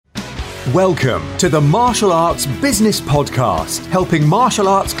Welcome to the Martial Arts Business Podcast, helping martial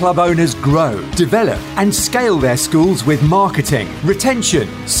arts club owners grow, develop, and scale their schools with marketing, retention,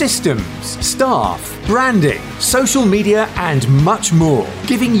 systems, staff, branding, social media, and much more,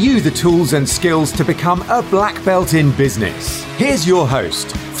 giving you the tools and skills to become a black belt in business. Here's your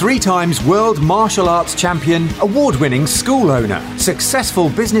host, 3 times world martial arts champion, award-winning school owner, successful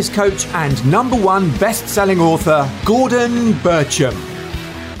business coach, and #1 best-selling author, Gordon Bircham.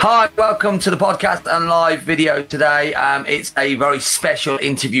 Hi, welcome to the podcast and live video today. It's a very special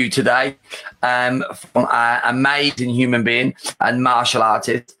interview today from an amazing human being and martial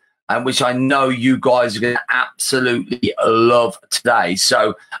artist, which I know you guys are going to absolutely love today.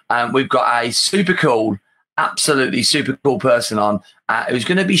 So we've got a super cool, absolutely super cool person on who's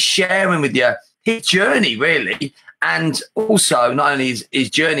going to be sharing with you his journey, really, and also not only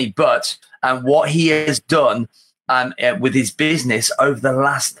his journey, but what he has done with his business over the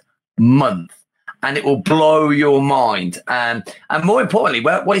last month, and it will blow your mind. And more importantly,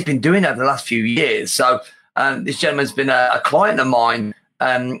 what he's been doing over the last few years. So this gentleman's been a client of mine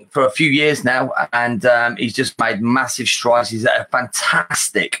for a few years now, and he's just made massive strides. He's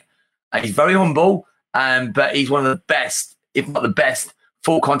fantastic. He's very humble, but he's one of the best, if not the best,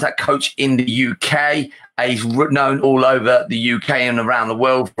 full contact coach in the UK. He's known all over the UK and around the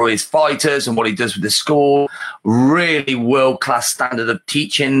world for his fighters and what he does with the school. Really world-class standard of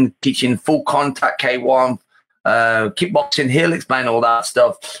teaching full contact K1, kickboxing. He'll explain all that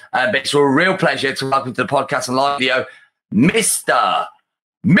stuff. But it's a real pleasure to welcome to the podcast and live video, Mr.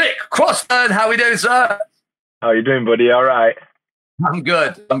 Mick Crossland. How are we doing, sir? How are you doing, buddy? All right. I'm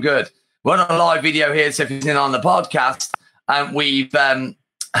good. We're on a live video here, so if you're on the podcast,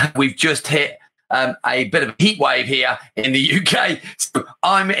 we've just hit a bit of a heat wave here in the UK. So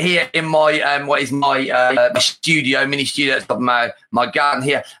I'm here in my what is my studio, mini studio at the top of my garden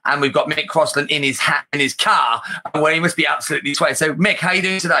here, and we've got Mick Crossland in his car, where he must be absolutely sweating. So Mick, how you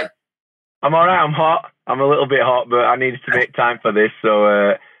doing today? I'm all right. I'm hot. I'm a little bit hot, but I needed to make time for this.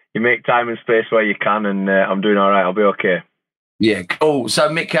 So you make time and space where you can, and I'm doing all right. I'll be okay. Yeah, cool. So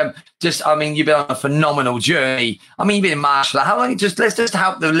Mick, you've been on a phenomenal journey. You've been in martial arts. How long? Let's just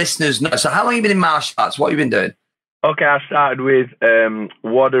help the listeners know. So how long have you been in martial arts? What have you been doing? Okay, I started with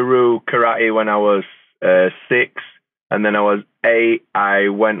Wadaroo Karate when I was 6, and then I was 8. I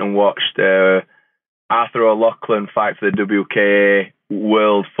went and watched Arthur O'Loughlin fight for the WKA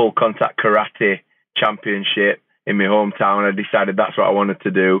World Full Contact Karate Championship in my hometown. I decided that's what I wanted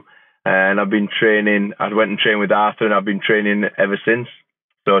to do. And I've been training. I went and trained with Arthur, and I've been training ever since.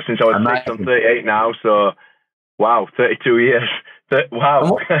 So since I was 6, I'm 38 now. So, wow, 32 years.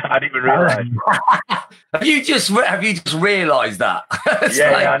 Wow, I didn't even realise. Have you just realised that?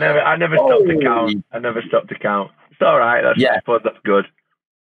 Yeah, I never stopped to count. I never stopped to count. It's all right. I suppose that's good.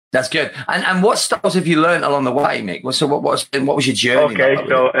 That's good. And what styles have you learned along the way, Mick? So what was your journey? Okay,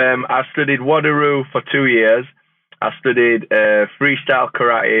 so I studied Wadaroo for 2 years. I studied freestyle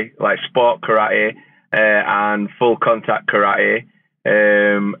karate, like sport karate, and full contact karate.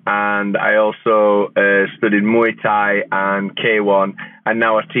 And I also studied Muay Thai and K1. And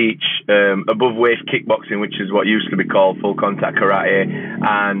now I teach above waist kickboxing, which is what used to be called full contact karate,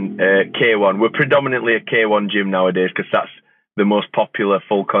 and K1. We're predominantly a K1 gym nowadays because that's the most popular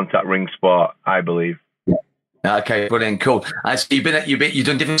full contact ring sport, I believe. Okay, brilliant, cool. So you've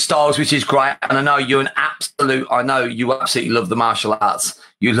done different styles, which is great. And I know you absolutely love the martial arts.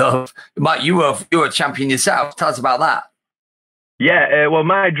 Mike, you were a champion yourself. Tell us about that. Yeah, well,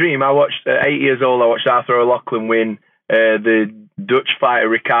 my dream. I watched 8 years old. I watched Arthur O'Loughlin win the Dutch fighter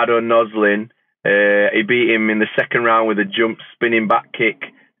Ricardo Noslin. He beat him in the second round with a jump spinning back kick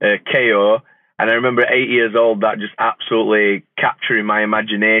KO. And I remember at 8 years old that just absolutely capturing my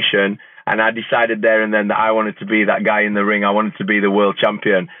imagination. And I decided there and then that I wanted to be that guy in the ring. I wanted to be the world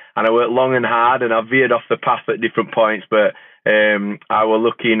champion. And I worked long and hard, and I veered off the path at different points. But I was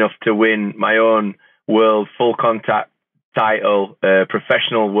lucky enough to win my own world full contact title,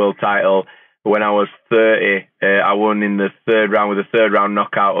 professional world title. When I was 30, I won in the third round with a third round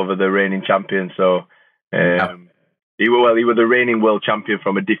knockout over the reigning champion. So he was the reigning world champion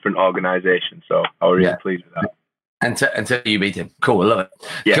from a different organisation. So I was really pleased with that. Until you beat him. Cool, I love it.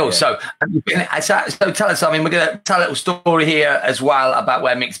 Yeah, cool. Yeah. So tell us, we're going to tell a little story here as well about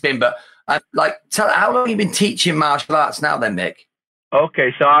where Mick's been, but how long have you been teaching martial arts now then, Mick?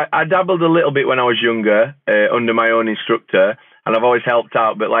 Okay, so I dabbled a little bit when I was younger under my own instructor, and I've always helped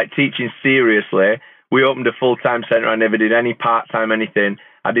out, but like teaching seriously, we opened a full-time centre. I never did any part-time anything.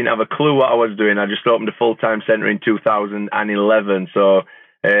 I didn't have a clue what I was doing. I just opened a full-time centre in 2011, so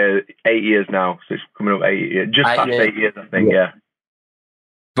 8 years now. So it's coming up 8 years. Just past 8 years, I think, yeah.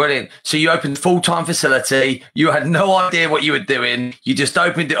 Brilliant. So you opened a full-time facility. You had no idea what you were doing. You just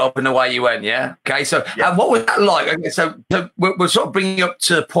opened it up and away you went, yeah? Okay, so Yeah. what was that like? Okay, so we're sort of bringing you up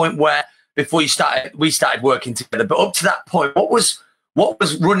to the point where before we started working together. But up to that point, what was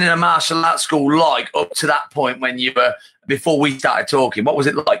running a martial arts school like up to that point before we started talking? What was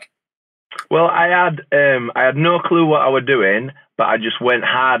it like? Well, I had no clue what I was doing, but I just went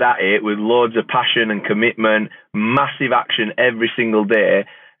hard at it with loads of passion and commitment, massive action every single day.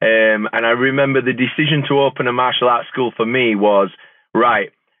 And I remember the decision to open a martial arts school for me was,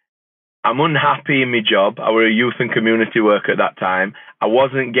 right, I'm unhappy in my job. I was a youth and community worker at that time. I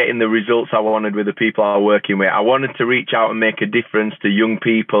wasn't getting the results I wanted with the people I was working with. I wanted to reach out and make a difference to young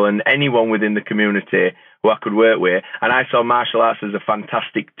people and anyone within the community who I could work with. And I saw martial arts as a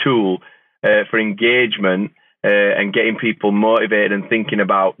fantastic tool for engagement and getting people motivated and thinking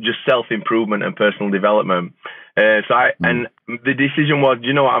about just self-improvement and personal development. And the decision was,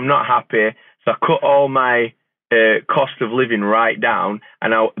 you know what, I'm not happy. So I cut all my cost of living right down.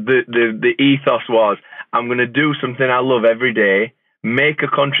 And the ethos was, I'm going to do something I love every day, make a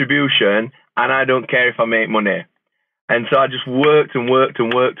contribution, and I don't care if I make money. And so I just worked and worked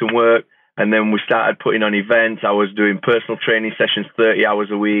and worked and worked. And then we started putting on events. I was doing personal training sessions 30 hours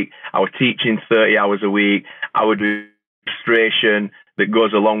a week. I was teaching 30 hours a week. I would do administration that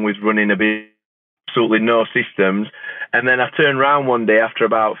goes along with running a business, absolutely no systems. And then I turned around one day after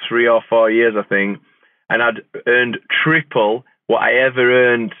about 3 or 4 years, I think, and I'd earned triple what I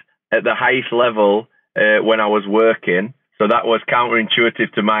ever earned at the highest level when I was working. So that was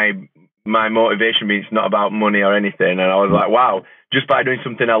counterintuitive to my motivation being it's not about money or anything. And I was like, wow, just by doing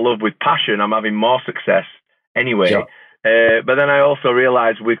something I love with passion, I'm having more success anyway. Sure. But then I also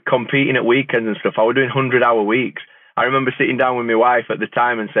realized with competing at weekends and stuff, I was doing 100-hour weeks. I remember sitting down with my wife at the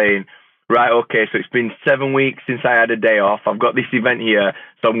time and saying, right, okay, so it's been 7 weeks since I had a day off. I've got this event here,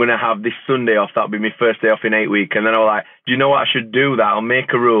 so I'm going to have this Sunday off. That'll be my first day off in 8 weeks. And then I was like, do you know what? I should do that. I'll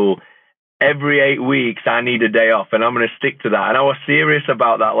make a rule. Every 8 weeks, I need a day off, and I'm going to stick to that. And I was serious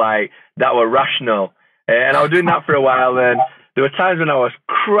about that, like, that were rational. And I was doing that for a while, and there were times when I was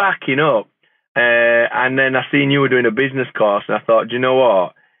cracking up. And then I seen you were doing a business course, and I thought, do you know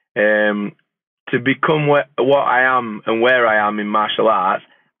what? To become what I am and where I am in martial arts,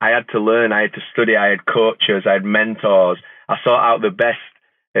 I had to learn, I had to study, I had coaches, I had mentors. I sought out the best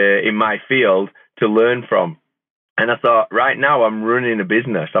in my field to learn from. And I thought, right now I'm running a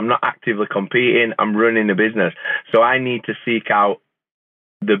business. I'm not actively competing, I'm running a business. So I need to seek out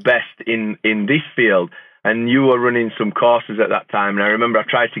the best in this field. And you were running some courses at that time. And I remember I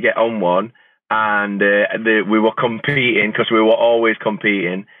tried to get on one, and we were competing because we were always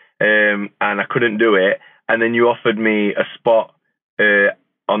competing, and I couldn't do it. And then you offered me a spot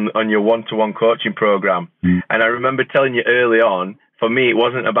on your one-to-one coaching program. And I remember telling you early on, for me, it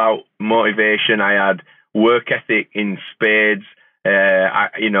wasn't about motivation. I had work ethic in spades.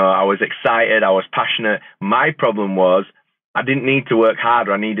 I was excited. I was passionate. My problem was I didn't need to work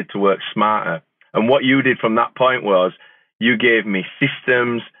harder. I needed to work smarter. And what you did from that point was you gave me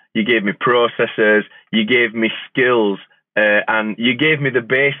systems, you gave me processes, you gave me skills, and you gave me the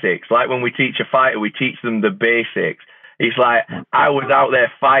basics. Like when we teach a fighter, we teach them the basics. It's like I was out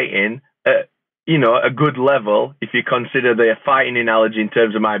there fighting at, a good level. If you consider the fighting analogy in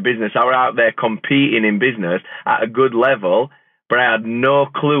terms of my business, I was out there competing in business at a good level, but I had no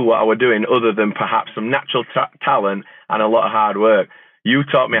clue what I was doing other than perhaps some natural talent and a lot of hard work. You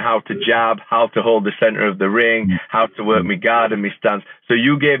taught me how to jab, how to hold the center of the ring, how to work my guard and my stance. So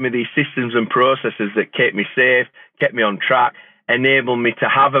you gave me these systems and processes that kept me safe, kept me on track, enabled me to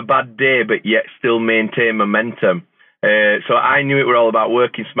have a bad day, but yet still maintain momentum. So I knew it were all about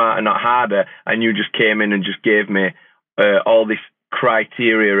working smarter, not harder. And you just came in and just gave me all this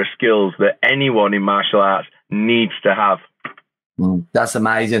criteria of skills that anyone in martial arts needs to have. That's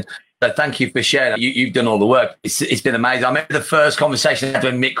amazing. So thank you for sharing. You've done all the work. It's been amazing. I remember the first conversation I had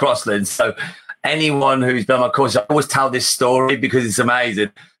with Mick Crossland. So anyone who's done my course, I always tell this story because it's amazing.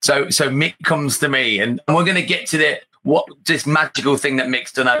 So Mick comes to me, and we're going to get to this magical thing that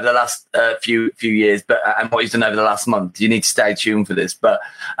Mick's done over the last few years, and what he's done over the last month. You need to stay tuned for this. But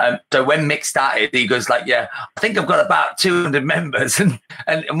so when Mick started, he goes like, "Yeah, I think I've got about 200 members." And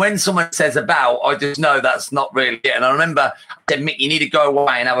when someone says about, I just know that's not really it. And I remember I said, "Mick, you need to go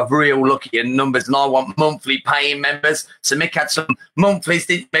away and have a real look at your numbers. And I want monthly paying members." So Mick had some monthlies,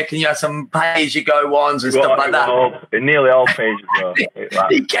 didn't Mick? And you had some pay-as-you-go ones and stuff like that. Nearly all pages.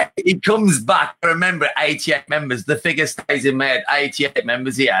 He comes back. I remember 88 members. The figure stays in my head. 88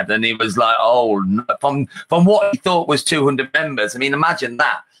 members he had, and he was like, "Oh, no." From what he thought was 200 members. I mean, imagine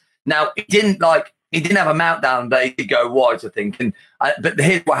that. Now, he didn't he didn't have a meltdown, but he did go wide, I think. But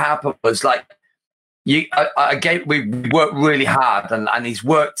here's what happened was like, we worked really hard, and he's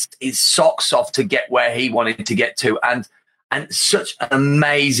worked his socks off to get where he wanted to get to, and such an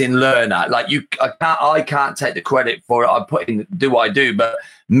amazing learner. Like I can't take the credit for it. I put in do what I do, but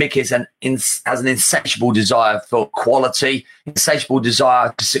Mick has an insatiable desire for quality, insatiable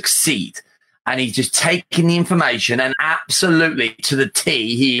desire to succeed. And he's just taking the information and absolutely to the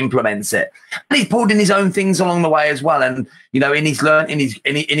T, he implements it. And he's pulled in his own things along the way as well. And, in his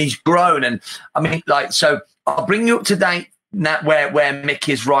he's grown. And I mean, like, so I'll bring you up to date now where Mick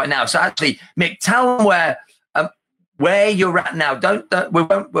is right now. So actually, Mick, tell them where you're at now.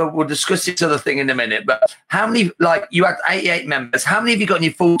 We'll discuss this other thing in a minute, but how many, like you had 88 members, how many have you got in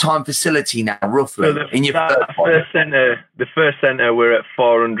your full-time facility now, roughly? So the first centre, we're at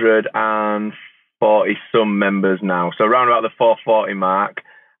 440 some members now. So around about the 440 mark.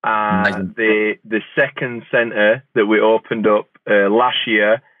 The second centre that we opened up last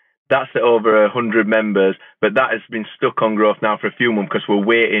year, that's at over 100 members, but that has been stuck on growth now for a few months because we're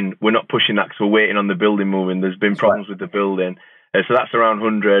waiting. We're not pushing that because we're waiting on the building moving. There's been problems with the building. So that's around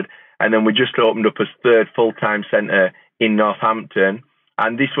 100. And then we just opened up a third full-time centre in Northampton.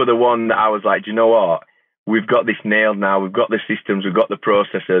 And this was the one that I was like, do you know what? We've got this nailed now. We've got the systems. We've got the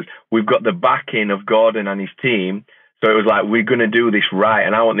processes. We've got the backing of Gordon and his team. So it was like, we're going to do this right.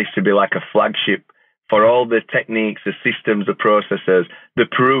 And I want this to be like a flagship for all the techniques, the systems, the processes, the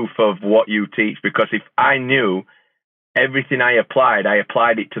proof of what you teach. Because if I knew everything I applied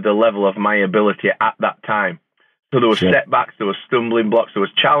it to the level of my ability at that time. So there were setbacks, there were stumbling blocks, there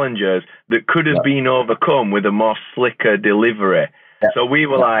was challenges that could have been overcome with a more slicker delivery. Yeah. So we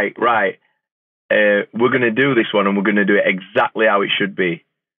were like, right, we're going to do this one and we're going to do it exactly how it should be.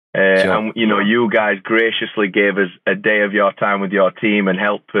 And, you guys graciously gave us a day of your time with your team and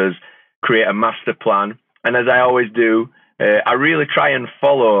helped us create a master plan. And as I always do, I really try and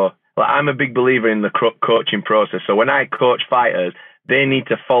follow. Like, I'm a big believer in the coaching process. So when I coach fighters, they need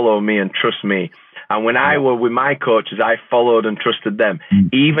to follow me and trust me. And when I were with my coaches, I followed and trusted them,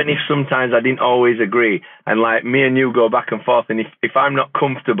 even if sometimes I didn't always agree. And like me and you go back and forth. And if I'm not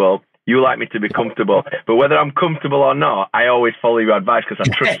comfortable, you like me to be comfortable. But whether I'm comfortable or not, I always follow your advice because I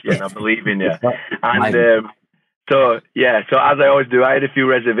trust you and I believe in you. And So as I always do, I had a few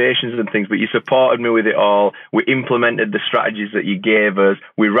reservations and things, but you supported me with it all. We implemented the strategies that you gave us.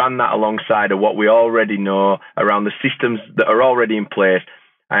 We ran that alongside of what we already know around the systems that are already in place.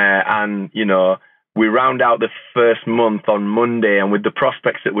 We round out the first month on Monday, and with the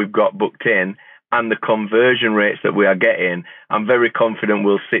prospects that we've got booked in and the conversion rates that we are getting, I'm very confident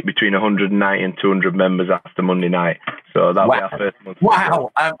we'll sit between 190 and 200 members after Monday night. So that'll be our first month.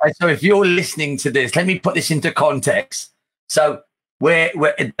 Wow. So if you're listening to this, let me put this into context. So we're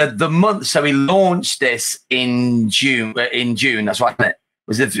the month. So we launched this in June. That's right, isn't it?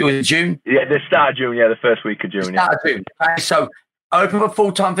 Was it June? Yeah, the start of June. Yeah, the first week of June. Start of June. Okay, so open a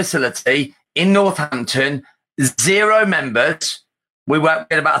full-time facility in Northampton, 0 members. We had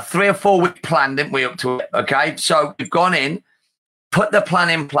about a 3 or 4 week plan, didn't we, up to it? Okay, so we've gone in, put the plan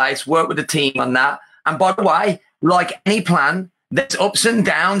in place, worked with the team on that. And by the way, like any plan, there's ups and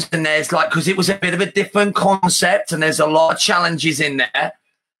downs, and there's because it was a bit of a different concept, and there's a lot of challenges in there.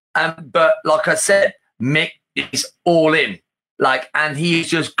 But like I said, Mick is all in, and he's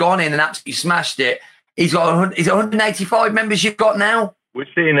just gone in and absolutely smashed it. He's got 185 members you've got now. We're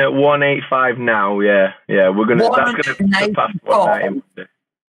sitting at 185 now. Yeah. We're gonna. That's gonna surpass 190.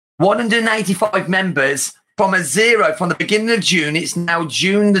 185 members from a 0 from the beginning of June. It's now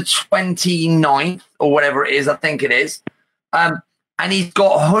June the 29th or whatever it is. I think it is. And he's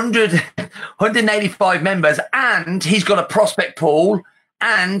got 185 members, and he's got a prospect pool,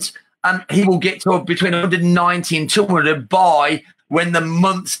 and he will get to between 190 and 200 by when the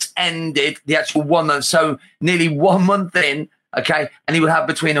month's ended, the actual 1 month. So nearly 1 month in. Okay, and he will have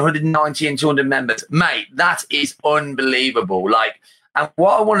between 190 and 200 members. Mate, that is unbelievable. And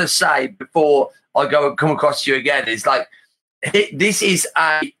what I want to say before I come across to you again is this is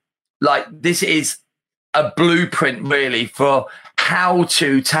a blueprint really for how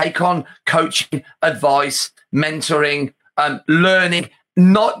to take on coaching, advice, mentoring, learning,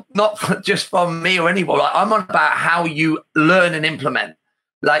 not just from me or anyone. I'm on about how you learn and implement.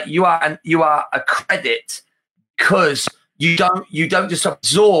 You are a credit because you don't just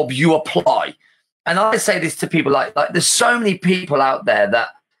absorb, you apply. And I say this to people like there's so many people out there that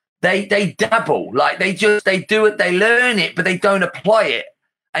they dabble, they do it, they learn it, but they don't apply it.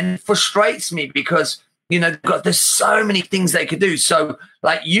 And it frustrates me because, there's so many things they could do. So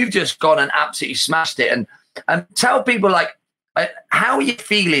you've just gone and absolutely smashed it. And tell people How are you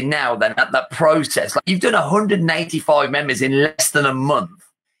feeling now then at that process? Like, you've done 185 members in less than a month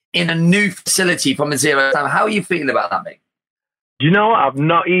in a new facility from a zero time. How are you feeling about that, Mick? You know what? I've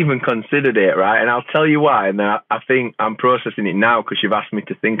not even considered it, right? And I'll tell you why. And I think I'm processing it now because you've asked me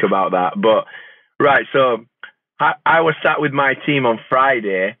to think about that. But, right, so I was sat with my team on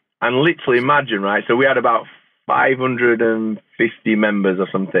Friday and literally imagine, right? So we had about 550 members or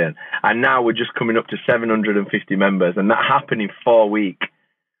something. And now we're just coming up to 750 members. And that happened in 4 weeks.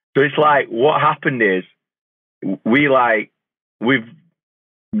 So it's like, what happened is we've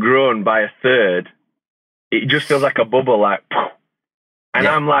grown by a third. It just feels like a bubble, like, and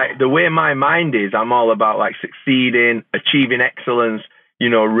yeah. I'm like, the way my mind is, I'm all about like succeeding, achieving excellence, you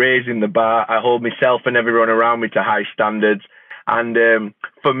know, raising the bar. I hold myself and everyone around me to high standards. And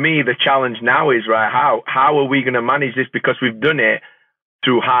for me, the challenge now is, right, how are we going to manage this? Because we've done it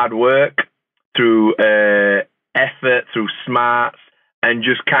through hard work, through effort, through smarts, and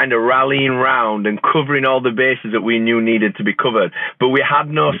just kind of rallying round and covering all the bases that we knew needed to be covered. But we had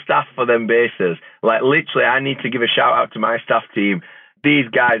no staff for them bases. Like, literally, I need to give a shout out to my staff team. These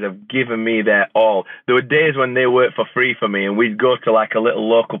guys have given me their all. There were days when they worked for free for me, and we'd go to like a little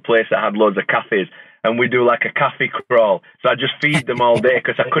local place that had loads of cafes, and we'd do like a cafe crawl. So I just feed them all day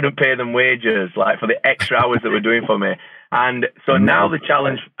because I couldn't pay them wages, like for the extra hours that were doing for me. And so now the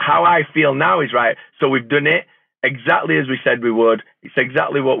challenge, how I feel now is, right, so we've done it exactly as we said we would. It's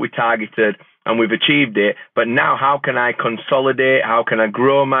exactly what we targeted, and we've achieved it. But now how can I consolidate? How can I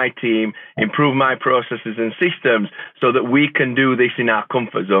grow my team, improve my processes and systems so that we can do this in our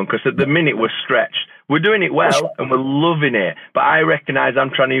comfort zone? Because at the minute we're stretched. We're doing it well and we're loving it. But I recognize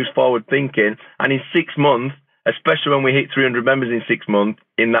I'm trying to use forward thinking. And in 6 months, especially when we hit 300 members in 6 months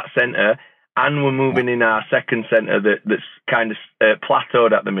in that centre, and we're moving in our second centre that's kind of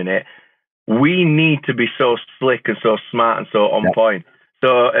plateaued at the minute, we need to be so slick and so smart and so on point.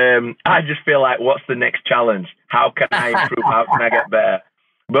 So I just feel like, what's the next challenge? How can I improve? How can I get better?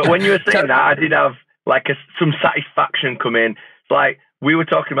 But when you were saying that, I did have like some satisfaction come in. It's like, we were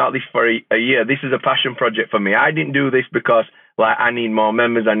talking about this for a year. This is a passion project for me. I didn't do this because like I need more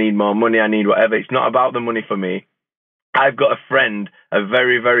members, I need more money, I need whatever. It's not about the money for me. I've got a friend, a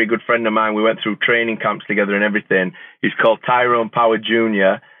very, very good friend of mine. We went through training camps together and everything. He's called Tyrone Power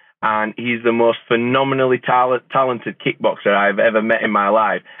Jr., and he's the most phenomenally talented kickboxer I've ever met in my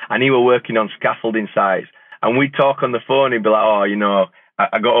life. And he was working on scaffolding sites. And we'd talk on the phone. He'd be like, oh, you know,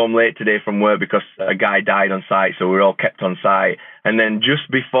 I got home late today from work because a guy died on site, so we were all kept on site. And then just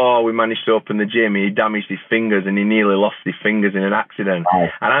before we managed to open the gym, he damaged his fingers and he nearly lost his fingers in an accident. Oh.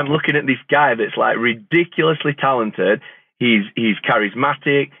 And I'm looking at this guy that's like ridiculously talented. He's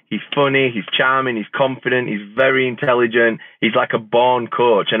charismatic, he's funny, he's charming, he's confident, he's very intelligent. He's like a born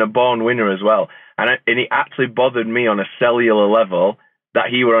coach and a born winner as well. And it actually bothered me on a cellular level that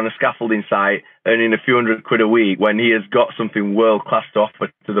he were on a scaffolding site earning a few £100 a week when he has got something world-class to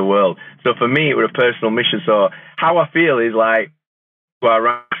offer to the world. So for me, it was a personal mission. So how I feel is like, well,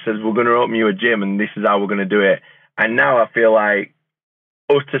 Ryan says, we're going to open you a gym and this is how we're going to do it. And now I feel like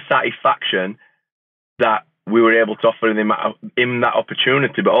utter satisfaction that we were able to offer him that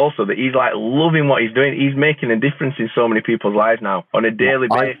opportunity, but also that he's like loving what he's doing. He's making a difference in so many people's lives now on a daily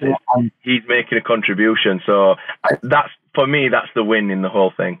basis. He's making a contribution. So that's, for me, that's the win in the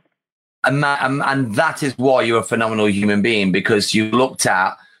whole thing. And that is why you're a phenomenal human being, because you looked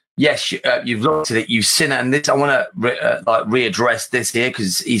at, yes, you've looked at it, you've seen it. And this, I want to readdress this here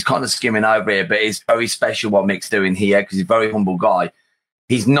because he's kind of skimming over here, but it's very special what Mick's doing here because he's a very humble guy.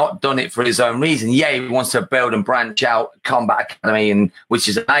 He's not done it for his own reason. Yeah, he wants to build and branch out Combat Academy, and which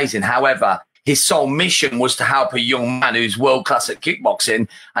is amazing. However, his sole mission was to help a young man who's world-class at kickboxing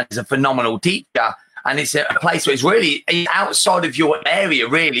and is a phenomenal teacher. And it's a place where it's really outside of your area,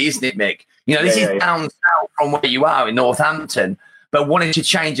 really, isn't it, Mick? You know, this is down south from where you are in Northampton, but wanting to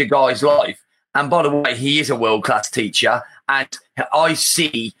change a guy's life. And by the way, he is a world-class teacher. And I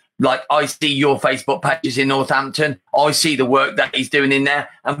see your Facebook pages in Northampton. I see the work that he's doing in there.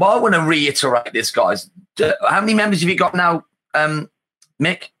 And what I want to reiterate this, guys, how many members have you got now,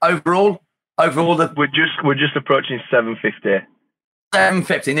 Mick, overall? We're just approaching 750.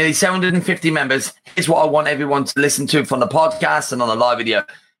 750, nearly 750 members. Here's what I want everyone to listen to from the podcast and on the live video.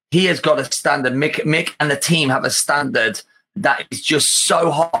 He has got a standard. Mick and the team have a standard that is just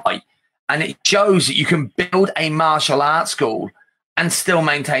so high. And it shows that you can build a martial arts school and still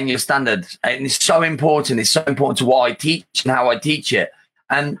maintain your standards. And it's so important. It's so important to what I teach and how I teach it.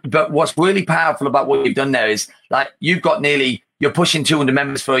 But what's really powerful about what you've done there is, like, you're pushing 200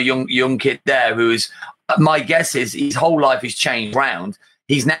 members for a young kid there who's, my guess is his whole life has changed round.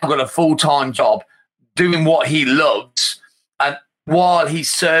 He's now got a full-time job doing what he loves. and while he's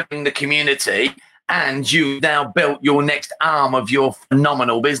serving the community, and you now built your next arm of your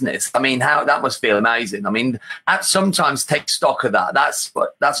phenomenal business. I mean, how that must feel amazing. I mean, sometimes take stock of that.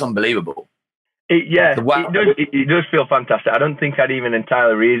 That's unbelievable. It does feel fantastic. I don't think I'd even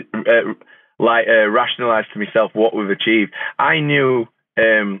entirely rationalize to myself what we've achieved. I knew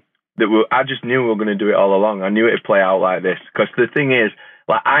I just knew we were going to do it all along. I knew it'd play out like this, because the thing is,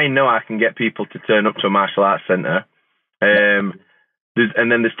 like, I know I can get people to turn up to a martial arts center.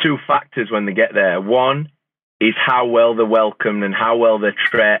 And then there's two factors when they get there. One is how well they're welcomed and how well they're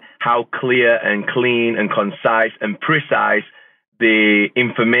treated, how clear and clean and concise and precise the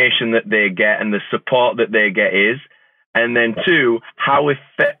information that they get and the support that they get is. And then two, how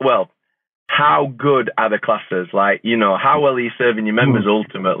good are the classes? Like, you know, how well are you serving your members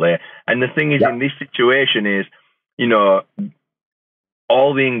ultimately? And the thing is, in this situation is, you know,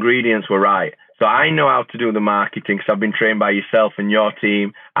 all the ingredients were right. So I know how to do the marketing, because I've been trained by yourself and your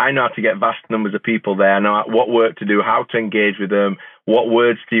team. I know how to get vast numbers of people there. I know what work to do, how to engage with them, what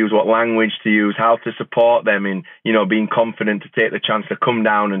words to use, what language to use, how to support them in, you know, being confident to take the chance to come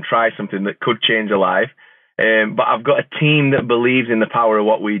down and try something that could change their life. But I've got a team that believes in the power of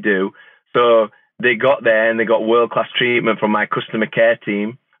what we do. So they got there and they got world-class treatment from my customer care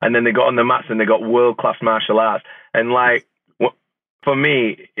team. And then they got on the mats and they got world-class martial arts. And like, for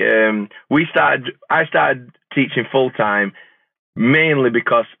me, I started teaching full-time mainly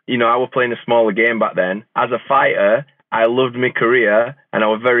because, you know, I was playing a smaller game back then. As a fighter, I loved my career and I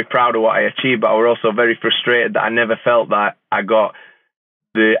was very proud of what I achieved, but I was also very frustrated that I never felt that I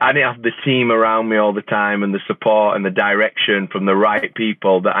didn't have the team around me all the time and the support and the direction from the right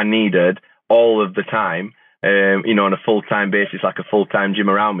people that I needed all of the time, you know, on a full-time basis, like a full-time gym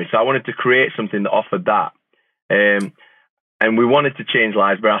around me. So I wanted to create something that offered that. And we wanted to change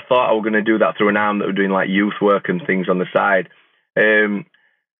lives, but I thought I was going to do that through an arm that was doing like youth work and things on the side. And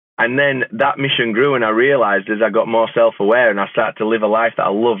then that mission grew, and I realized as I got more self-aware and I started to live a life that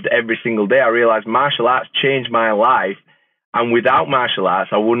I loved every single day, I realized martial arts changed my life. And without martial arts,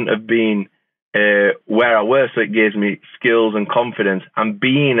 I wouldn't have been where I was. So it gives me skills and confidence. And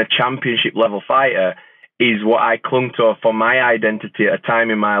being a championship level fighter is what I clung to for my identity at a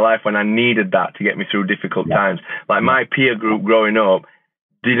time in my life when I needed that to get me through difficult times. Like my peer group growing up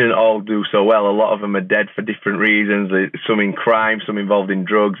didn't all do so well. A lot of them are dead for different reasons. Some in crime, some involved in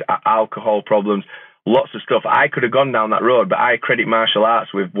drugs, alcohol problems, lots of stuff. I could have gone down that road, but I credit martial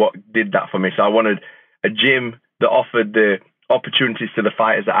arts with what did that for me. So I wanted a gym that offered the opportunities to the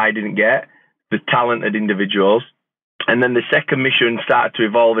fighters that I didn't get, the talented individuals. And then the second mission started to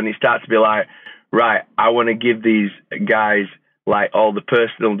evolve, and it started to be like, right, I want to give these guys like all the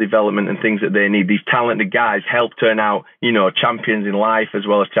personal development and things that they need. These talented guys help turn out, you know, champions in life as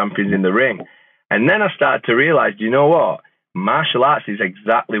well as champions in the ring. And then I started to realize, you know what? Martial arts is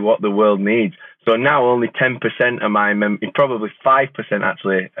exactly what the world needs. So now only 10% of my probably 5%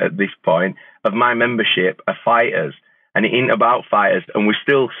 actually at this point of my membership are fighters. And it ain't about fighters. And we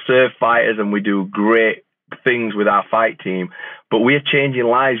still serve fighters and we do great things with our fight team, but we're changing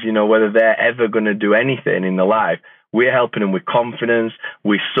lives, you know, whether they're ever going to do anything in their life. We're helping them with confidence,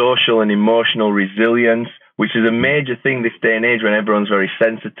 with social and emotional resilience, which is a major thing this day and age when everyone's very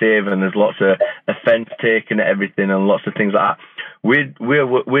sensitive and there's lots of offense taken at everything and lots of things like that.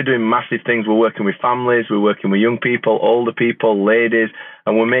 We're doing massive things. We're working with families, we're working with young people, older people, ladies,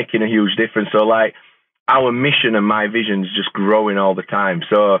 and we're making a huge difference. So like our mission and my vision is just growing all the time.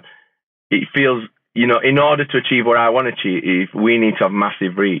 So it feels, you know, in order to achieve what I want to achieve, we need to have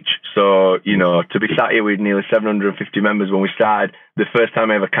massive reach. So, you know, to be sat here with nearly 750 members when we started, the first time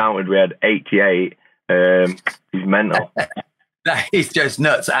I ever counted, we had 88. Is mental. That is just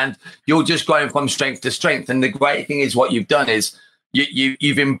nuts. And you're just going from strength to strength. And the great thing is what you've done is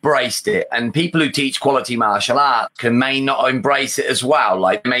you've embraced it. And people who teach quality martial arts may not embrace it as well.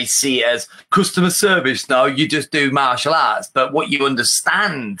 Like, they may see it as customer service. No, you just do martial arts. But what you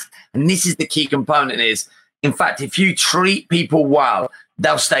understand, and this is the key component, is, in fact, if you treat people well,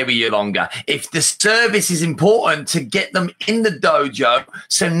 they'll stay with you longer. If the service is important, to get them in the dojo,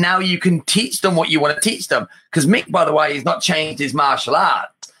 so now you can teach them what you want to teach them. Because Mick, by the way, has not changed his martial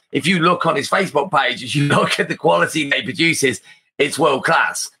arts. If you look on his Facebook page, as you look at the quality they produces, it's world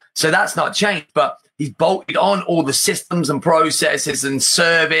class. So that's not changed, but he's bolted on all the systems and processes and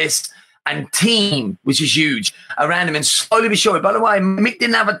service and team, which is huge, around him. And slowly but surely, by the way, Mick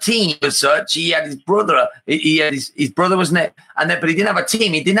didn't have a team as such. He had his brother. He had his brother, wasn't it? And then, but he didn't have a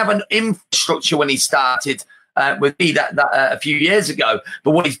team. He didn't have an infrastructure when he started with me that a few years ago.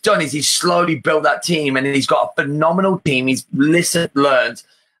 But what he's done is he's slowly built that team, and he's got a phenomenal team. He's listened, learned,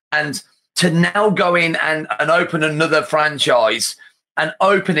 and to now go in and open another franchise and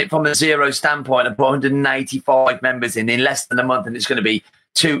open it from a zero standpoint and put 185 members in less than a month, and it's going to be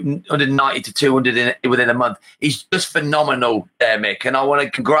 290 to 200 within a month, is just phenomenal there, Mick. And I want to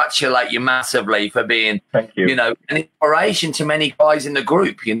congratulate you massively for being, thank you, an inspiration to many guys in the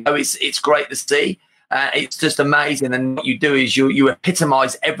group. It's great to see. It's just amazing. And what you do is you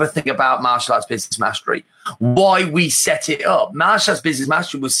epitomize everything about martial arts business mastery. Why we set it up. Martial arts business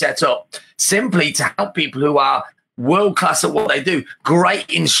mastery was set up simply to help people who are world-class at what they do, great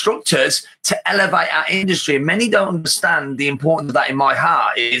instructors, to elevate our industry. And many don't understand the importance of that. In my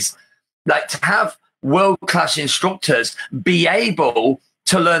heart is like to have world-class instructors be able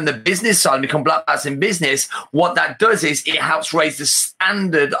to learn the business side and become black belts in business. What that does is it helps raise the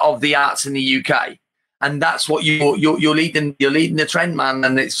standard of the arts in the UK. And that's what you're leading the trend, man.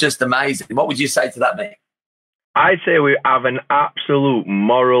 And it's just amazing. What would you say to that, Mick? I'd say we have an absolute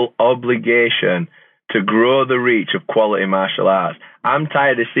moral obligation to grow the reach of quality martial arts. I'm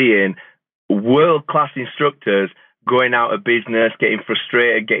tired of seeing world-class instructors going out of business, getting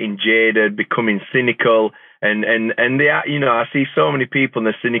frustrated, getting jaded, becoming cynical. And they are, I see so many people and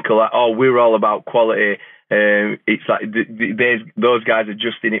they're cynical, like, oh, we're all about quality. It's like those guys are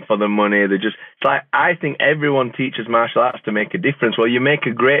just in it for the money. It's like, I think everyone teaches martial arts to make a difference. Well, you make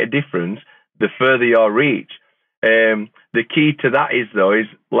a greater difference the further your reach. The key to that is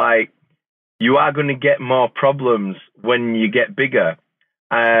like, you are going to get more problems when you get bigger.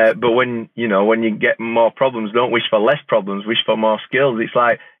 But when you get more problems, don't wish for less problems, wish for more skills. It's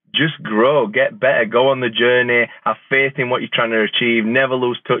like, just grow, get better, go on the journey, have faith in what you're trying to achieve, never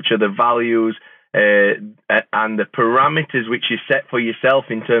lose touch of the values and the parameters which you set for yourself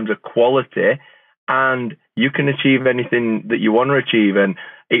in terms of quality, and you can achieve anything that you want to achieve. And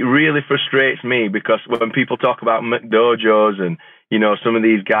it really frustrates me because when people talk about McDojos and some of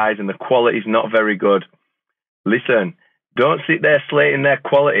these guys and the quality is not very good, listen, don't sit there slating their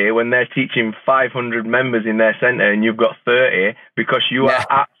quality when they're teaching 500 members in their centre and you've got 30, because you are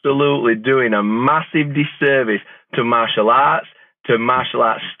absolutely doing a massive disservice to martial arts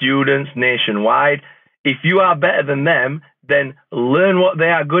students nationwide. If you are better than them, then learn what they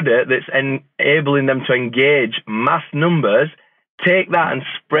are good at that's enabling them to engage mass numbers. Take that and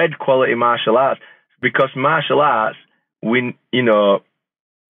spread quality martial arts, because martial arts, we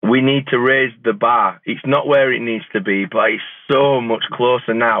need to raise the bar. It's not where it needs to be, but it's so much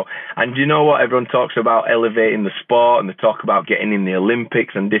closer now. And you know what? Everyone talks about elevating the sport and they talk about getting in the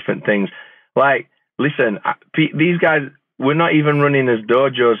Olympics and different things. Like, listen, these guys, we're not even running as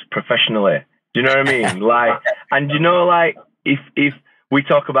dojos professionally. Do you know what I mean? Like, and if we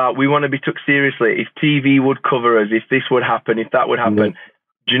talk about, we want to be took seriously, if TV would cover us, if this would happen, if that would happen,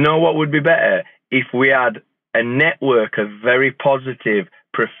 do you know what would be better? If we had a network of very positive,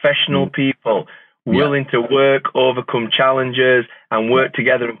 professional people willing to work, overcome challenges and work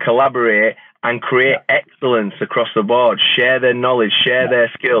together and collaborate and create excellence across the board, share their knowledge, share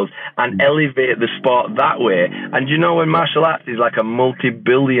their skills and elevate the sport that way. And when martial arts is like a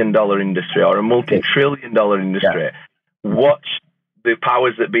multi-billion-dollar industry or a multi-trillion-dollar industry, watch the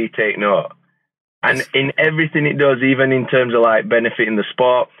powers that be take note. And in everything it does, even in terms of like benefiting the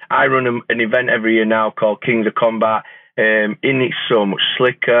sport, I run an event every year now called Kings of Combat. It's so much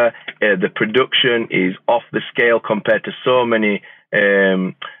slicker. The production is off the scale compared to so many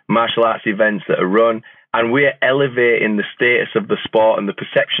martial arts events that are run. And we're elevating the status of the sport and the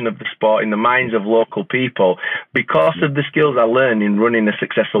perception of the sport in the minds of local people because of the skills I learned in running a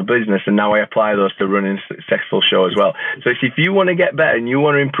successful business. And now I apply those to running a successful show as well. So if you want to get better and you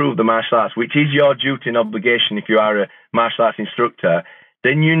want to improve the martial arts, which is your duty and obligation if you are a martial arts instructor,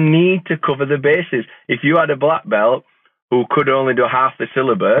 then you need to cover the bases. If you had a black belt who could only do half the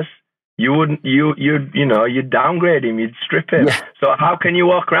syllabus, you'd downgrade him, you'd strip him. Yeah. So how can you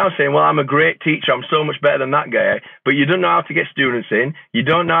walk around saying, well, I'm a great teacher, I'm so much better than that guy, but you don't know how to get students in, you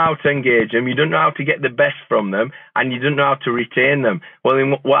don't know how to engage them, you don't know how to get the best from them, and you don't know how to retain them?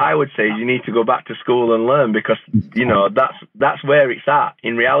 Well, what I would say is you need to go back to school and learn, because, that's where it's at.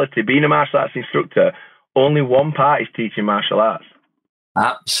 In reality, being a martial arts instructor, only one part is teaching martial arts.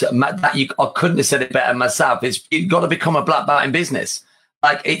 Absolutely. I couldn't have said it better myself. You've got to become a black belt in business.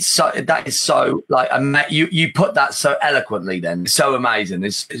 Like that is so like you put that so eloquently. Then it's so amazing.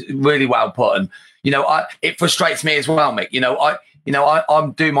 It's really well put, and it frustrates me as well, Mick.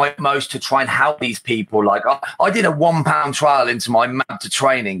 I'm doing my most to try and help these people. Like I did a £1 trial into my MABTA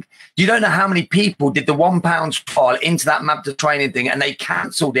training. You don't know how many people did the £1 trial into that MABTA training thing, and they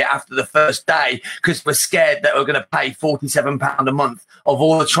cancelled it after the first day because we're scared that we're going to pay £47 a month of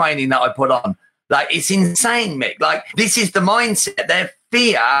all the training that I put on. Like, it's insane, Mick. Like, this is the mindset. Their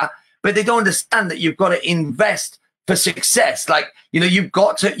fear but they don't understand that you've got to invest for success. Like, you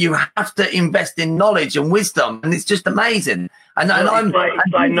have to invest in knowledge and wisdom, and it's just amazing. It's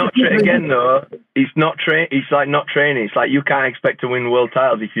like not training. It's like you can't expect to win world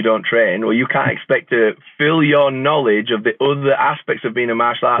titles if you don't train, or you can't expect to fill your knowledge of the other aspects of being a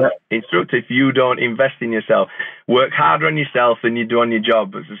martial art instructor if you don't invest in yourself. Work harder on yourself than you do on your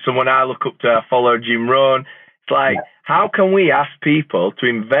job. As someone I look up to, I follow Jim Rohn. It's like, how can we ask people to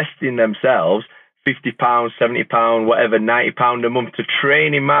invest in themselves, £50, £70, whatever, £90 a month to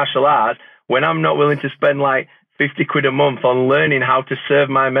train in martial arts, when I'm not willing to spend like 50 quid a month on learning how to serve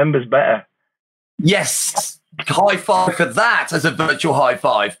my members better? Yes. High five for that as a virtual high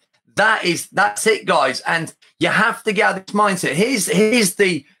five. That's it, guys. And you have to get out of this mindset. Here's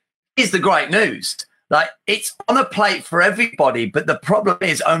the great news. Like, it's on a plate for everybody, but the problem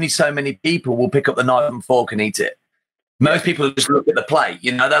is only so many people will pick up the knife and fork and eat it. Most people just look at the plate,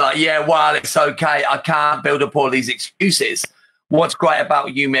 they're like, yeah, well, it's okay. I can't build up all these excuses. What's great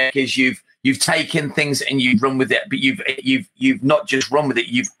about you, Mick, is you've taken things and you've run with it, but you've not just run with it,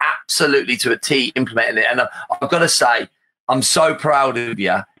 you've absolutely to a T implemented it. And I've got to say, I'm so proud of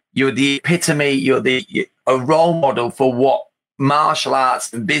you. You're the epitome, you're a role model for what martial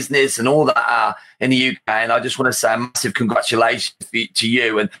arts and business and all that are in the UK, and I just want to say a massive congratulations to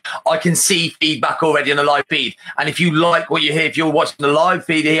you. And I can see feedback already on the live feed, and if you like what you hear, if you're watching the live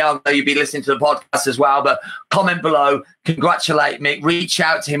feed here, I know you'll be listening to the podcast as well, but comment below, congratulate Mick, reach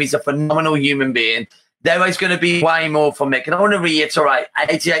out to him. He's a phenomenal human being. There is going to be way more from Mick, and I want to reiterate,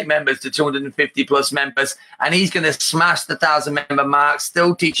 88 members to 250 plus members, and he's going to smash the 1,000 member mark,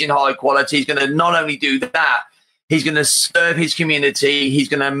 still teaching high quality. He's going to not only do that, he's going to serve his community. He's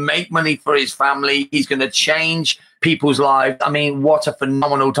going to make money for his family. He's going to change people's lives. I mean, what a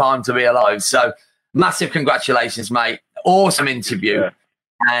phenomenal time to be alive. So massive congratulations, mate. Awesome interview. Yeah.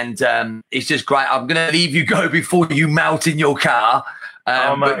 And it's just great. I'm going to leave you go before you melt in your car.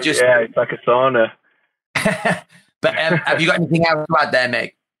 It's like a sauna. But have you got anything else to add there,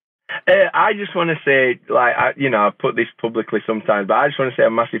 Mick? I just want to say, I put this publicly sometimes, but I just want to say a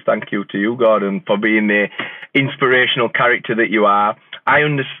massive thank you to you, Gordon, for being the inspirational character that you are. I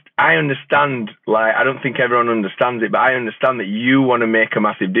understand, I don't think everyone understands it, but I understand that you want to make a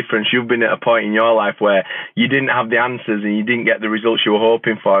massive difference. You've been at a point in your life where you didn't have the answers and you didn't get the results you were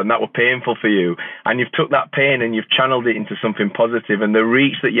hoping for, and that were painful for you. And you've took that pain and you've channeled it into something positive, and the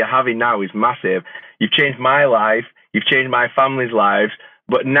reach that you're having now is massive. You've changed my life, you've changed my family's lives,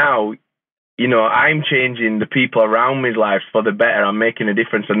 but now, I'm changing the people around me's lives for the better. I'm making a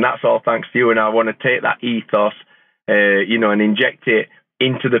difference, and that's all thanks to you. And I want to take that ethos, and inject it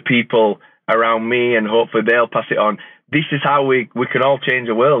into the people around me, and hopefully they'll pass it on. This is how we can all change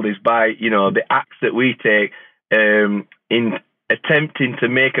the world, is by, the acts that we take in attempting to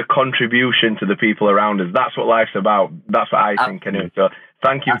make a contribution to the people around us. That's what life's about. That's what I think. Anyway. So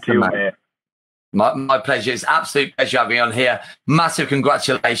thank you to you, mate. My pleasure. It's an absolute pleasure having you on here. Massive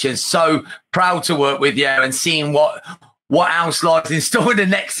congratulations. So proud to work with you and seeing what else lies in store in the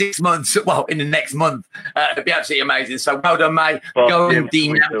next 6 months. Well, in the next month. It'd be absolutely amazing. So well done, mate. Go and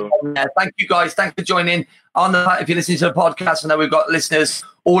Dean. Thank you, guys. Thanks for joining. If you're listening to the podcast, I know we've got listeners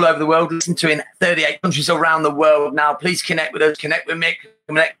all over the world, listen to in 38 countries around the world now. Please connect with us, connect with Mick,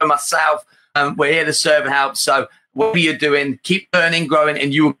 connect with myself. We're here to serve and help. So whatever you're doing, keep learning, growing,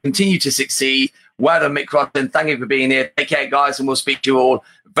 and you will continue to succeed. Well done, Mick Crossland. Thank you for being here. Take care, guys, and we'll speak to you all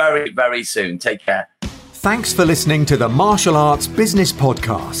very, very soon. Take care. Thanks for listening to the Martial Arts Business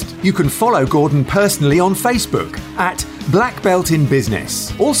Podcast. You can follow Gordon personally on Facebook at Black Belt in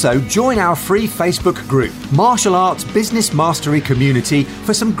Business. Also, join our free Facebook group, Martial Arts Business Mastery Community,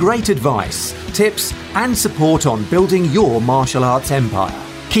 for some great advice, tips, and support on building your martial arts empire.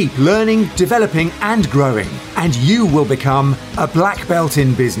 Keep learning, developing, and growing, and you will become a Black Belt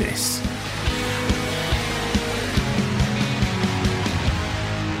in Business.